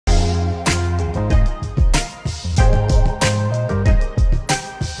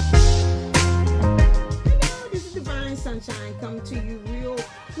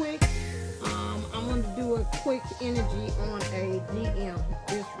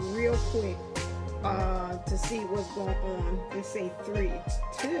quick to see what's going on. Let's say 3.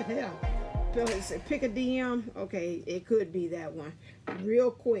 Hell, pick a DM. Okay, it could be that one.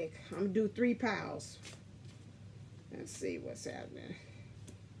 Real quick, I'm gonna do 3 piles. Let's see what's happening.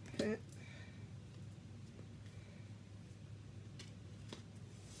 Okay.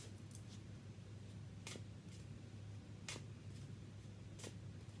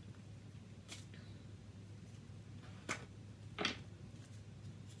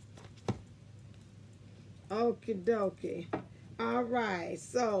 Okie dokie. All right,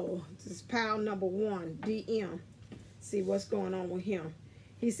 so this is pile number 1, DM. See what's going on with him.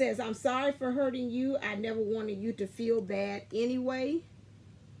 He says, I'm sorry for hurting you. I never wanted you to feel bad anyway.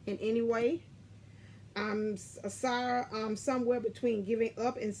 In any way. I'm sorry. I'm somewhere between giving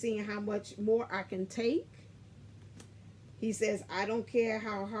up and seeing how much more I can take. He says, I don't care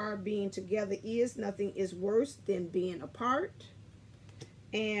how hard being together is. Nothing is worse than being apart.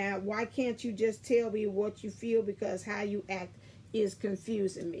 And why can't you just tell me what you feel, because how you act is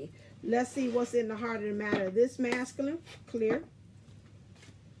confusing me. Let's see what's in the heart of the matter. This masculine, clear.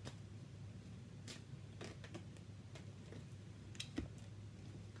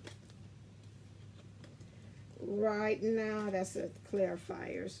 Right now, that's a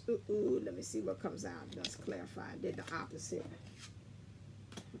clarifiers. Ooh, let me see what comes out. That's clarifying. Did the opposite.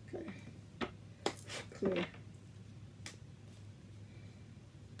 Okay. Clear.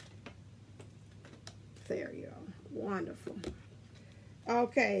 There you go. Wonderful.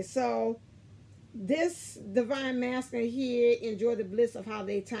 Okay, so this divine masculine here, enjoy the bliss of how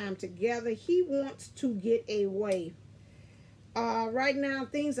they time together. He wants to get away. Right now,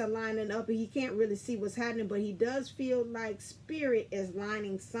 things are lining up, and he can't really see what's happening, but he does feel like spirit is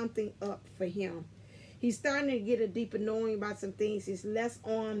lining something up for him. He's starting to get a deeper knowing about some things. He's less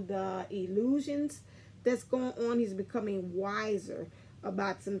on the illusions that's going on. He's becoming wiser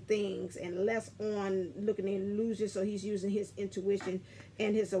about some things and less on looking at illusions. So he's using his intuition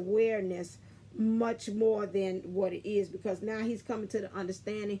and his awareness much more than what it is, because now he's coming to the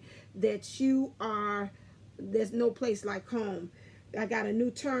understanding that you are, there's no place like home. I got a new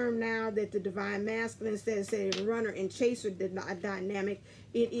term now that the divine masculine says runner and chaser dynamic.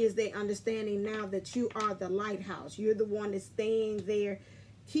 It is the understanding now that you are the lighthouse. You're the one that's staying there,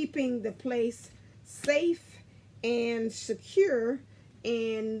 keeping the place safe and secure,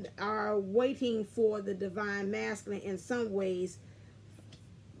 and are waiting for the divine masculine in some ways,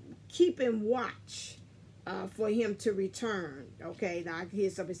 keeping watch for him to return. Okay, now I hear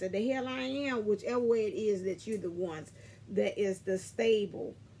somebody say, the hell I am, whichever way it is that you're the ones that is the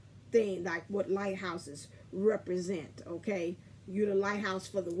stable thing, like what lighthouses represent. Okay, you're the lighthouse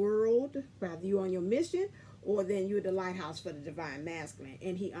for the world, whether you're on your mission, or then you're the lighthouse for the divine masculine,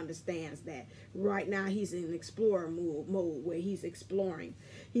 and he understands that. Right now he's in explorer mode where he's exploring.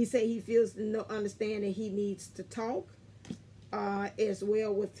 He say he feels no understanding. He needs to talk as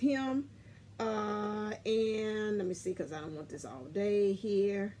well with him. And let me see, because I don't want this all day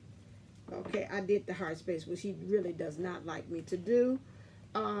here. Okay, I did the heart space, which he really does not like me to do.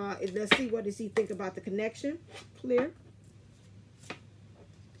 Let's see, what does he think about the connection? Clear.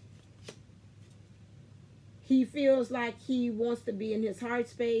 He feels like he wants to be in his heart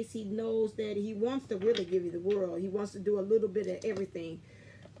space. He knows that he wants to really give you the world. He wants to do a little bit of everything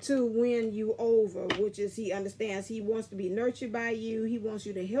to win you over, which is, he understands he wants to be nurtured by you. He wants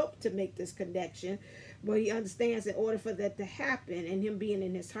you to help to make this connection, but he understands in order for that to happen, and him being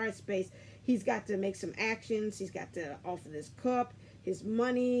in his heart space, he's got to make some actions. He's got to offer this cup. His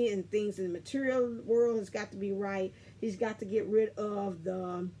money and things in the material world has got to be right. He's got to get rid of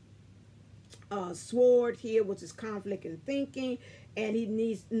the sword here, which is conflict and thinking, and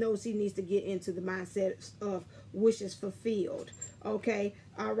he knows he needs to get into the mindset of wishes fulfilled. Okay,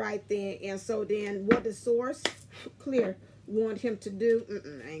 all right then. And so then, what does source, clear, want him to do?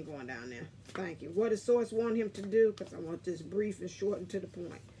 I ain't going down there. Thank you. What does source want him to do? Because I want this brief and short and to the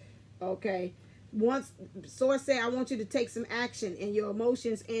point. Okay, once source say, I want you to take some action in your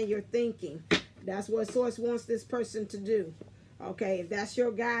emotions and your thinking. That's what source wants this person to do. Okay, if that's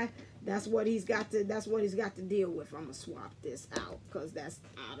your guy, that's what he's got to deal with. I'm gonna swap this out because that's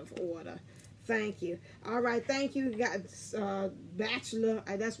out of order. Thank you. All right, thank you. Got bachelor.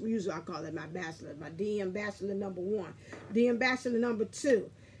 That's usually I call it my bachelor, my DM bachelor number 1. DM bachelor number 2.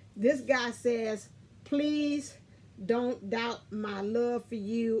 This guy says, please don't doubt my love for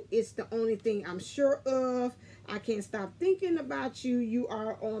you. It's the only thing I'm sure of. I can't stop thinking about you. You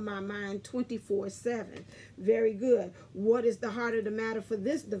are on my mind 24/7. Very good. What is the heart of the matter for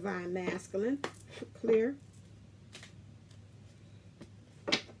this divine masculine? Clear.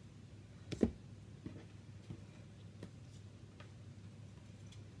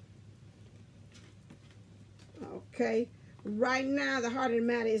 Okay. Right now, the heart of the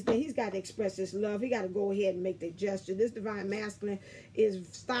matter is that he's got to express his love. He got to go ahead and make the gesture. This divine masculine is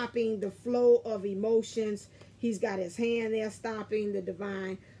stopping the flow of emotions. He's got his hand there stopping the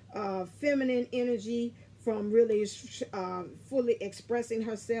divine feminine energy from really fully expressing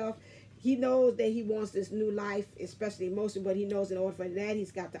herself. He knows that he wants this new life, especially emotion, but he knows in order for that,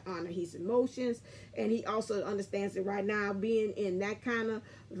 he's got to honor his emotions. And he also understands that right now, being in that kind of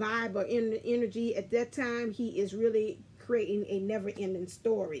vibe or energy at that time, he is really creating a never-ending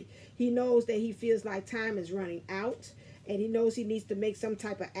story. He knows that he feels like time is running out, and he knows he needs to make some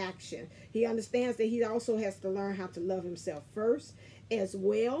type of action. He understands that he also has to learn how to love himself first as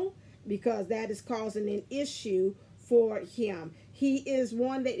well, because that is causing an issue for him. He is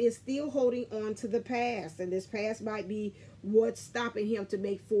one that is still holding on to the past, and this past might be what's stopping him to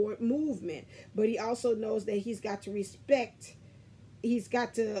make forward movement. But he also knows that he's got to respect, he's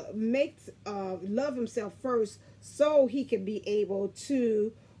got to make love himself first, so he can be able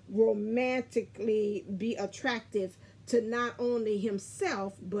to romantically be attractive to not only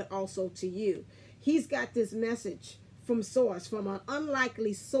himself but also to you. He's got this message from source, from an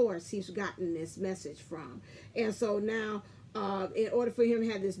unlikely source he's gotten this message from. And so now, in order for him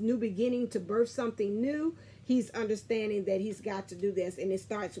to have this new beginning, to birth something new, he's understanding that he's got to do this, and it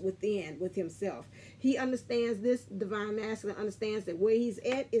starts within, with himself. He understands, this divine masculine understands that where he's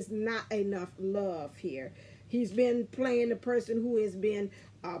at is not enough love here. He's been playing the person who has been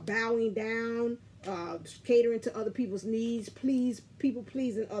bowing down, catering to other people's needs, people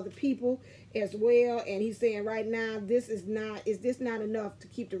pleasing other people as well. And he's saying right now, is this not enough to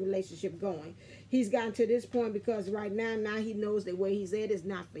keep the relationship going? He's gotten to this point because right now he knows that where he's at is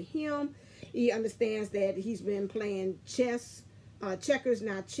not for him. He understands that he's been playing chess, checkers,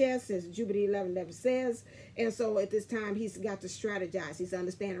 not chess, as Jupiter 11:11 says. And so at this time, he's got to strategize. He's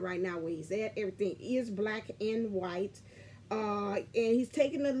understanding right now where he's at. Everything is black and white. And he's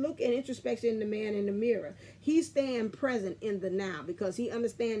taking a look and introspection in the man in the mirror. He's staying present in the now, because he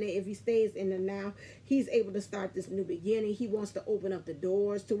understands that if he stays in the now, he's able to start this new beginning. He wants to open up the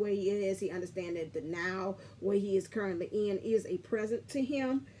doors to where he is. He understands that the now, where he is currently in, is a present to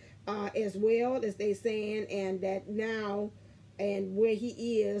him as well, as they saying, and that now and where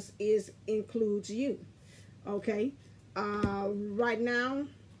he is includes you. Okay. Right now,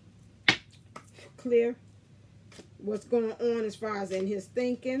 clear what's going on as far as in his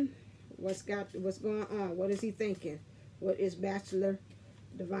thinking. What's going on? What is he thinking? What is Bachelor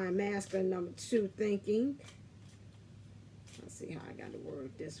Divine Masculine number 2 thinking? Let's see how I got to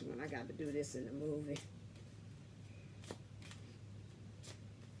word this one. I got to do this in the movie.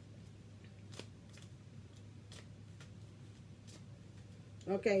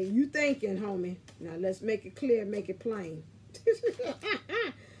 Okay, you thinking, homie. Now let's make it clear, make it plain.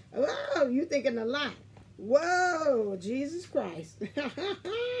 Oh, you thinking a lot. Whoa, Jesus Christ.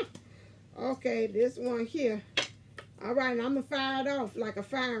 Okay, this one here. All right, and I'm going to fire it off like a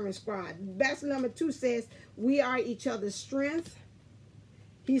firing squad. Bachelor number 2 says, we are each other's strength.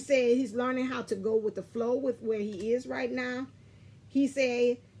 He said he's learning how to go with the flow with where he is right now. He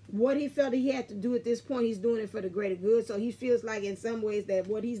said what he felt he had to do at this point, he's doing it for the greater good. So he feels like in some ways that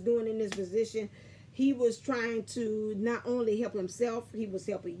what he's doing in this position, he was trying to not only help himself, he was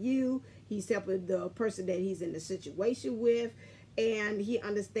helping you. He's helping the person that he's in the situation with. And he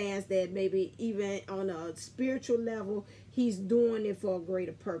understands that maybe even on a spiritual level, he's doing it for a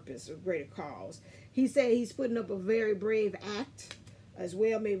greater purpose, a greater cause. He said he's putting up a very brave act as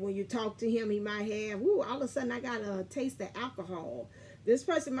well. Maybe when you talk to him, he might have, ooh, all of a sudden I got a taste of alcohol. This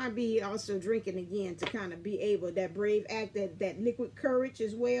person might be also drinking again to kind of be able, that brave act, that liquid courage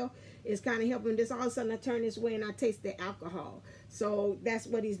as well is kind of helping this. All of a sudden I turn this way and I taste the alcohol. So that's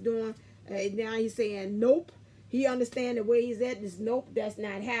what he's doing. Now he's saying nope. He understands the way he's at. This nope, that's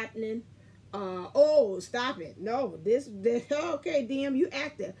not happening. Oh, stop it. No, this okay, DM, you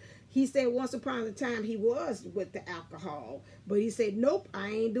active. He said once upon a time he was with the alcohol, but he said, nope, I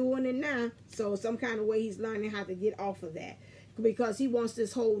ain't doing it now. So some kind of way he's learning how to get off of that, because he wants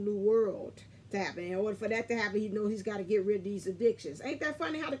this whole new world to happen. In order for that to happen, he knows he's got to get rid of these addictions. Ain't that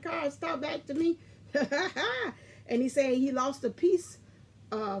funny how the cards talk back to me? And he said he lost a piece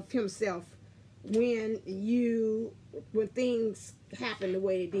of himself when things happen the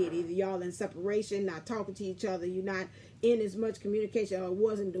way they did. Either y'all in separation, not talking to each other, you're not in as much communication, or it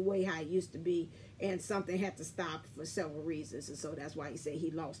wasn't the way how it used to be, and something had to stop for several reasons. And so that's why he said he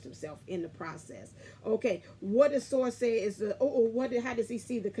lost himself in the process. Okay, what does Source say is the how does he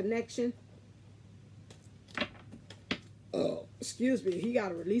see the connection? Oh, excuse me, he got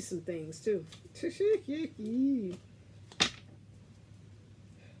to release some things too.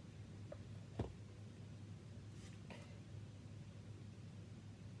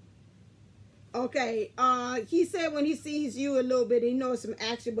 Okay, he said when he sees you a little bit, he knows some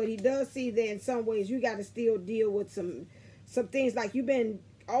action, but he does see that in some ways you got to still deal with some things, like you've been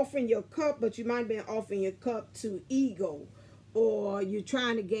offering your cup, but you might have been offering your cup to ego, or you're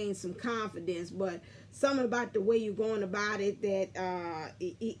trying to gain some confidence, but something about the way you're going about it that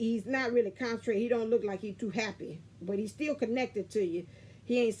he's not really concentrating. He don't look like he's too happy, but he's still connected to you.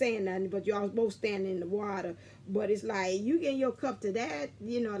 He ain't saying nothing, but y'all both standing in the water. But it's like you getting your cup to that,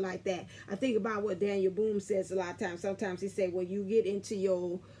 you know, like that. I think about what Daniellleboomlle says a lot of times. Sometimes he say when you get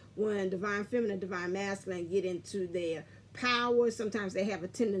into when divine feminine, divine masculine get into their power, sometimes they have a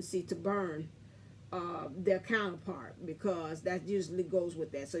tendency to burn their counterpart, because that usually goes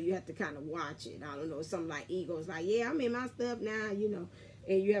with that. So you have to kind of watch it. I don't know, something like ego is like, yeah, I'm in my stuff now, you know,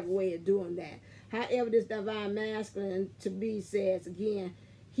 and you have a way of doing that. However, this divine masculine to be says, again,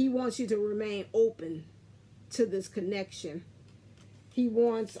 he wants you to remain open to this connection. He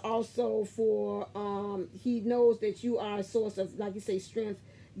wants also for, he knows that you are a source of, like you say, strength.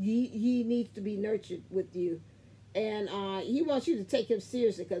 He needs to be nurtured with you. And he wants you to take him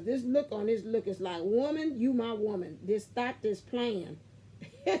seriously, because this look on his look is like, woman, you my woman. Just stop this plan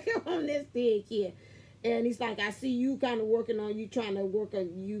on this thing here. And he's like, I see you kind of working on you, trying to work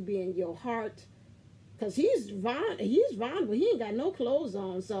on you being your heart. Because he's vulnerable. He ain't got no clothes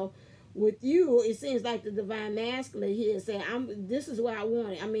on. So with you, it seems like the divine masculine here is saying, this is what I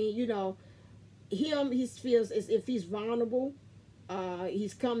want it. I mean, you know, he feels as if he's vulnerable.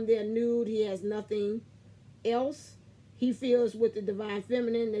 He's come there nude. He has nothing else. He feels with the divine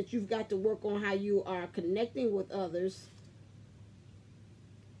feminine that you've got to work on how you are connecting with others.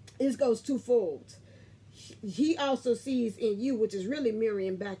 It goes twofold. He also sees in you, which is really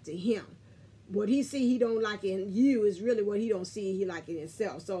mirroring back to him. What he see he don't like in you is really what he don't see he like in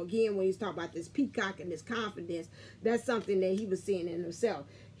himself. So again, when he's talking about this peacock and this confidence, that's something that he was seeing in himself.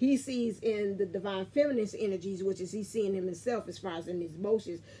 He sees in the divine feminine's energies, which is he's seeing him himself as far as in his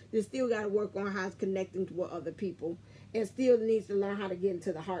emotions. They still got to work on how it's connecting to other people, and still needs to learn how to get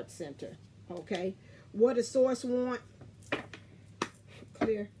into the heart center. Okay, what does source want?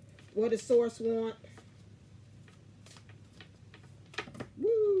 Clear. What does source want?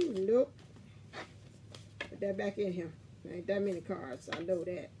 Woo, nope. Put that back in here. There ain't that many cards. I know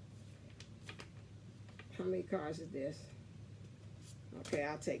that. How many cards is this? Okay,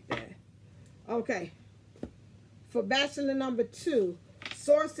 I'll take that. Okay. For bachelor number 2,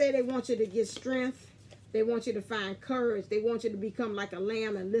 source say they want you to get strength. They want you to find courage. They want you to become like a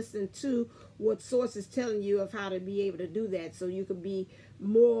lamb and listen to what source is telling you of how to be able to do that, so you could be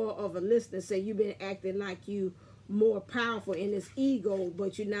more of a listener. Say you've been acting like you more powerful in this ego,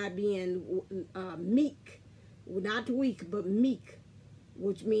 but you're not being meek. Not weak, but meek,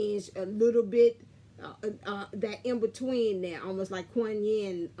 which means a little bit that in between there, almost like Kuan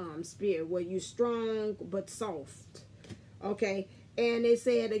Yin spirit, where you're strong but soft. Okay. And they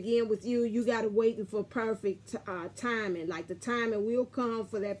said again with you, you got to wait for perfect timing. Like the timing will come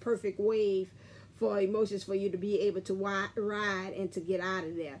for that perfect wave for emotions for you to be able to ride and to get out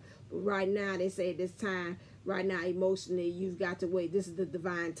of there. But right now, they say this time, right now, emotionally, you've got to wait. This is the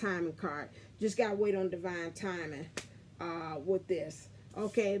divine timing card. Just got to wait on divine timing with this.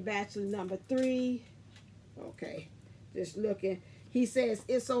 Okay, bachelor number 3. Okay, just looking. He says,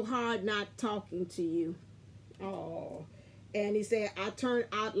 it's so hard not talking to you. Oh. And he said, I turned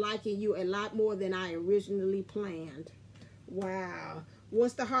out liking you a lot more than I originally planned. Wow.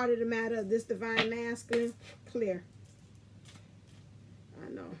 What's the heart of the matter of this divine masculine? Clear. I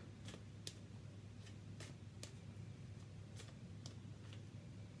know.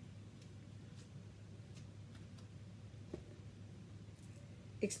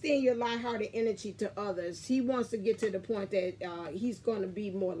 Extend your lighthearted energy to others. He wants to get to the point that he's going to be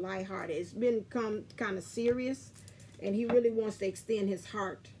more lighthearted. It's become kind of serious, and he really wants to extend his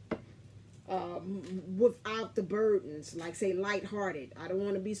heart without the burdens. Like say lighthearted. I don't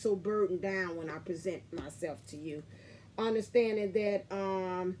want to be so burdened down when I present myself to you. Understanding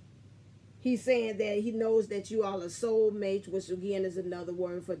that he's saying that he knows that you all are soulmates, which again is another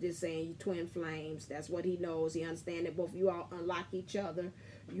word for just saying you twin flames. That's what he knows. He understands that both of you all unlock each other.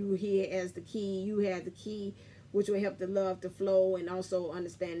 You here as the key, you have the key, which will help the love to flow, and also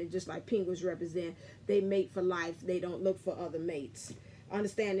understanding just like penguins represent, they mate for life. They don't look for other mates.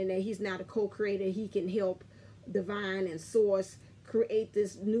 Understanding that he's not a co-creator. He can help divine and source create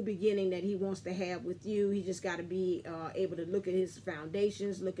this new beginning that he wants to have with you. He just got to be able to look at his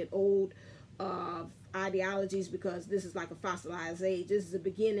foundations, look at old ideologies, because this is like a fossilized age. This is a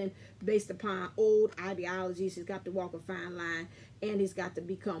beginning based upon old ideologies. He's got to walk a fine line, and he's got to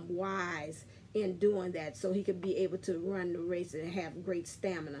become wise in doing that, so he can be able to run the race and have great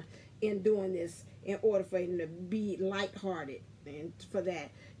stamina in doing this in order for him to be lighthearted. And for that,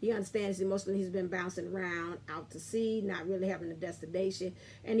 he understands emotionally he's been bouncing around out to sea, not really having a destination,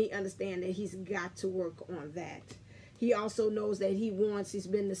 and he understands that he's got to work on that. He also knows that he's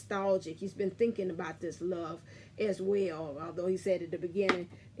been nostalgic. He's been thinking about this love as well. Although he said at the beginning,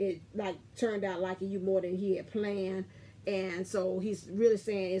 it like turned out liking you more than he had planned. And so he's really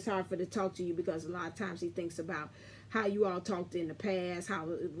saying it's hard for to talk to you because a lot of times he thinks about how you all talked in the past, how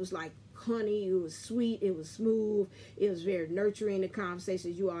it was like honey, it was sweet, it was smooth, it was very nurturing, the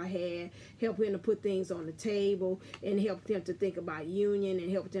conversations you all had, help him to put things on the table, and helped him to think about union,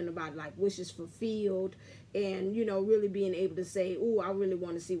 and helped him about like wishes fulfilled, and you know, really being able to say, oh, I really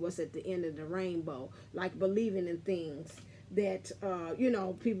want to see what's at the end of the rainbow, like believing in things that you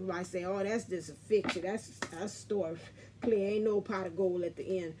know, people might say, oh, that's just a fiction, that's a story. Clear, ain't no pot of gold at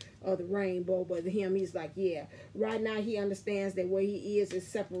the end of the rainbow. But him, he's like, yeah, right now he understands that where he is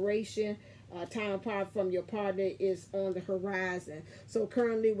separation. Time apart from your partner is on the horizon. So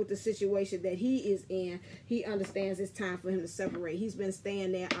currently with the situation that he is in, he understands it's time for him to separate. He's been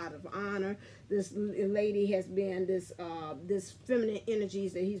staying there out of honor. This lady has been this feminine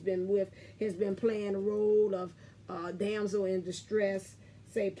energies that he's been with has been playing the role of damsel in distress.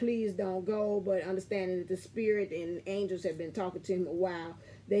 Say, please don't go, but understanding that the spirit and angels have been talking to him a while,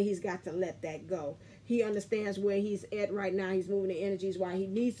 that he's got to let that go. He understands where he's at right now. He's moving the energies why he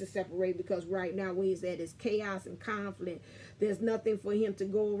needs to separate, because right now where he's at is chaos and conflict. There's nothing for him to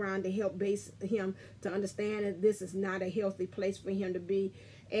go around to help base him to understand that this is not a healthy place for him to be.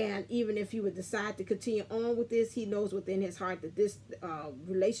 And even if he would decide to continue on with this, he knows within his heart that this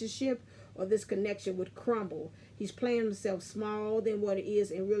relationship or this connection would crumble. He's playing himself small than what it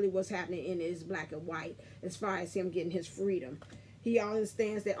is, and really what's happening in it is black and white as far as him getting his freedom. He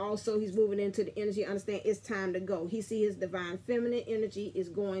understands that also he's moving into the energy, understand it's time to go. He sees his divine feminine energy is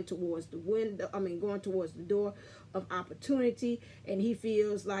going towards the window, going towards the door of opportunity, and he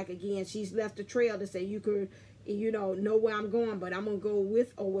feels like, again, she's left a trail to say, you could, you know where I'm going, but I'm going to go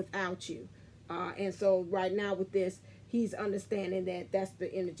with or without you. And so right now with this, he's understanding that that's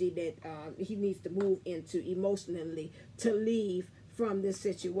the energy that he needs to move into emotionally to leave from this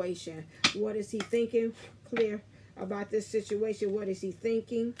situation. What is he thinking? Clear about this situation. What is he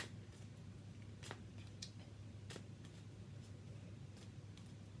thinking?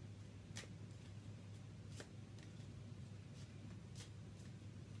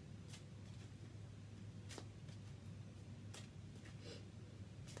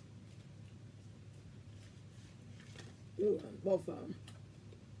 Ooh, both of them.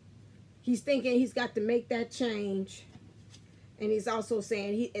 He's thinking he's got to make that change. And he's also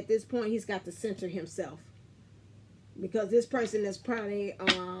saying at this point he's got to center himself. Because this person is probably,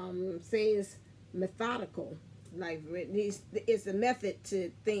 says methodical. Like, it's a method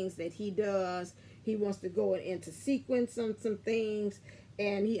to things that he does. He wants to go into sequence on some things.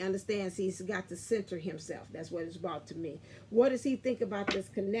 And he understands he's got to center himself. That's what it's about to me. What does he think about this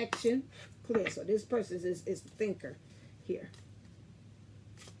connection? Clear. So this person is the thinker here.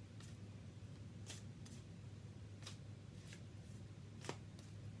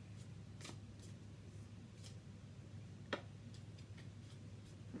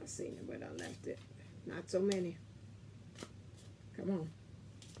 I've seen it, but I left it. Not so many. Come on.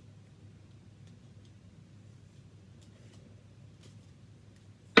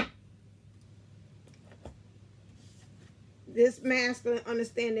 This masculine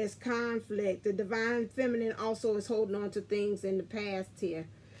understands there's conflict. The divine feminine also is holding on to things in the past here.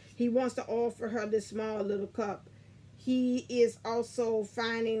 He wants to offer her this small little cup. He is also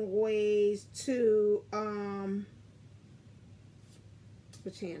finding ways to,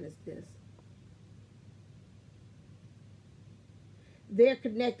 which hand is this? They're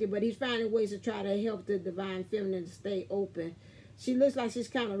connected, but he's finding ways to try to help the divine feminine to stay open. She looks like she's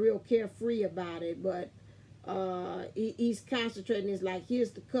kind of real carefree about it, but he's concentrating. It's like,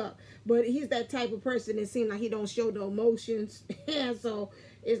 here's the cup, but he's that type of person that seems like he don't show no emotions. And so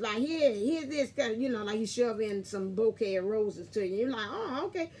it's like, here's this kind of, you know, like he's shoving some bouquet of roses to you. You're like, oh,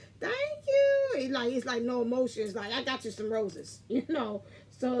 okay, thank you. It's like no emotions. Like, I got you some roses, you know.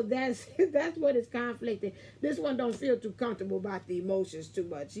 So that's what is conflicting. This one don't feel too comfortable about the emotions too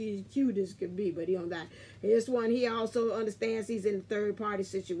much. He's cute as can be, but he don't die. This one, he also understands he's in a third party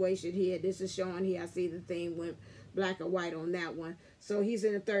situation here. This is showing here. I see the thing went black and white on that one. So he's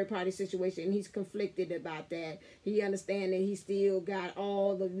in a third party situation, and he's conflicted about that. He understands that he still got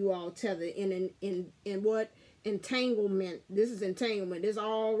all of you all tethered in what? Entanglement. This is entanglement. This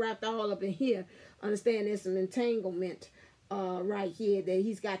all wrapped all up in here. Understand there's some entanglement right here that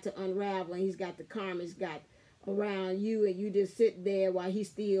he's got to unravel, and he's got the karma, he's got around you, and you just sit there while he's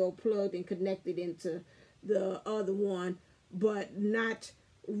still plugged and connected into the other one, but not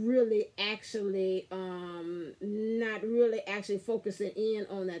really actually focusing in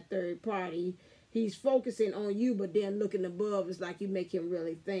on that third party. He's focusing on you, but then looking above. It's like you make him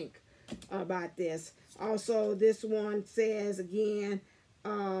really think about this. Also, this one says again,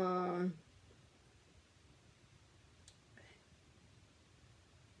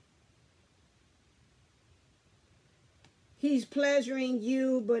 he's pleasuring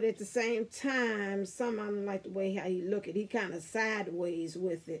you, but at the same time, some of them like the way how he look at it. He kind of sideways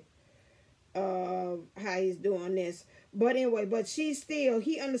with it, how he's doing this. But anyway, but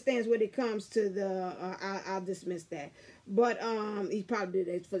he understands when it comes to the, I'll dismiss that. But he probably did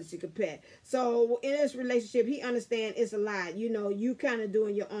it for the sick of pet. So in this relationship, he understands it's a lot. You know, you kind of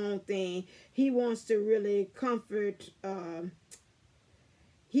doing your own thing. He wants to really comfort,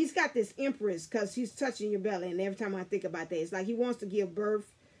 he's got this empress because he's touching your belly. And every time I think about that, it's like he wants to give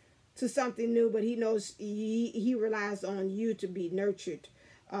birth to something new, but he knows he relies on you to be nurtured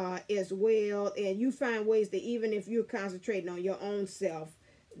as well. And you find ways that even if you're concentrating on your own self,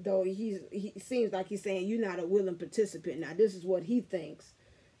 though he seems like he's saying you're not a willing participant. Now, this is what he thinks,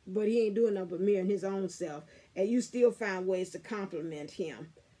 but he ain't doing nothing but mirroring his own self. And you still find ways to compliment him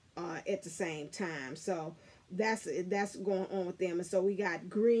at the same time. So that's going on with them. And so we got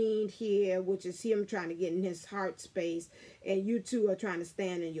green here, which is him trying to get in his heart space, and you two are trying to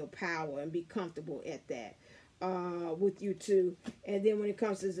stand in your power and be comfortable at that with you two. And then when it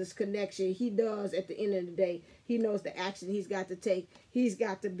comes to this connection, he does, at the end of the day, he knows the action he's got to take. He's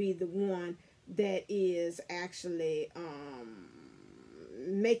got to be the one that is actually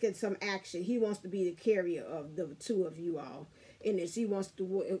making some action. He wants to be the carrier of the two of you all in this. He wants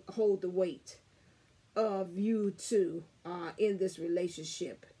to hold the weight of you two in this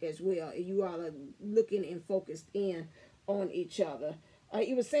relationship as well. You all are looking and focused in on each other.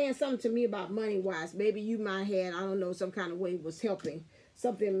 He was saying something to me about money wise. Maybe you might have, I don't know, some kind of way was helping,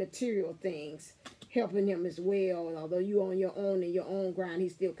 something material things helping him as well. Although you on your own and your own grind,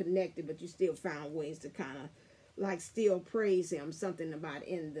 he's still connected, but you still found ways to kind of like still praise him. Something about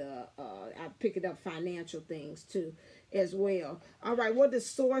in the I pick it up financial things too as well. All right, what does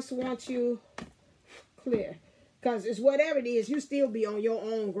source want you clear? Because it's whatever it is, you still be on your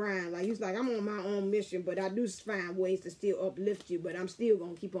own grind. Like, he's like, I'm on my own mission, but I do find ways to still uplift you, but I'm still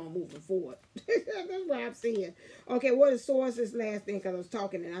going to keep on moving forward. That's what I'm seeing. Okay, what is source? This last thing, because I was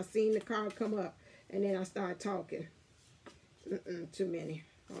talking, and I seen the card come up, and then I started talking. Too many.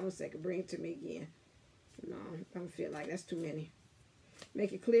 Hold on a second. Bring it to me again. No, I don't feel like that's too many.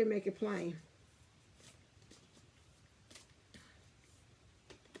 Make it clear, make it plain.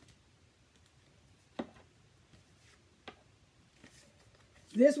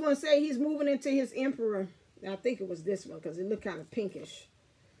 This one say he's moving into his emperor. I think it was this one because it looked kind of pinkish.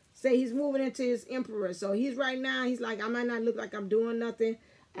 Say he's moving into his emperor. So he's right now, he's like, I might not look like I'm doing nothing.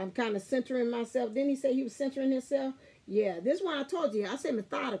 I'm kind of centering myself. Didn't he say he was centering himself? Yeah, this one I told you. I said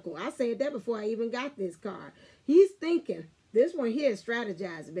methodical. I said that before I even got this card. He's thinking. This one here is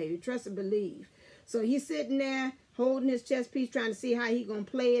strategizing, baby. Trust and believe. So he's sitting there holding his chess piece, trying to see how he going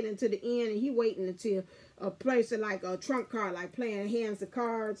to play it into the end. And he waiting until a place like a trump card, like playing hands of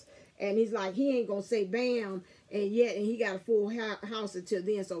cards. And he's like, he ain't going to say bam. And he got a full house until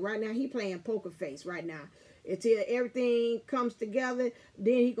then. So right now he playing poker face right now. Until everything comes together,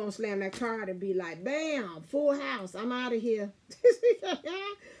 then he going to slam that card and be like, bam, full house. I'm out of here.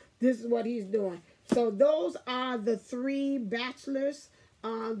 This is what he's doing. So those are the 3 bachelors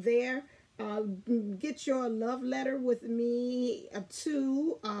there. Get your love letter with me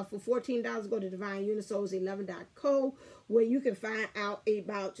too for $14. Go to Divineunisouls11.co where you can find out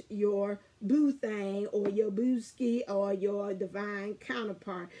about your boo thing or your booski or your divine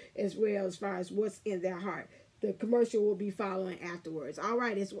counterpart as well as far as what's in their heart. The commercial will be following afterwards. All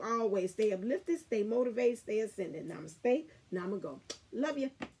right, as always, stay uplifted, stay motivated, stay ascended. Namaste, namago. Love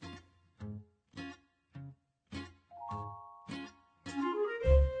you.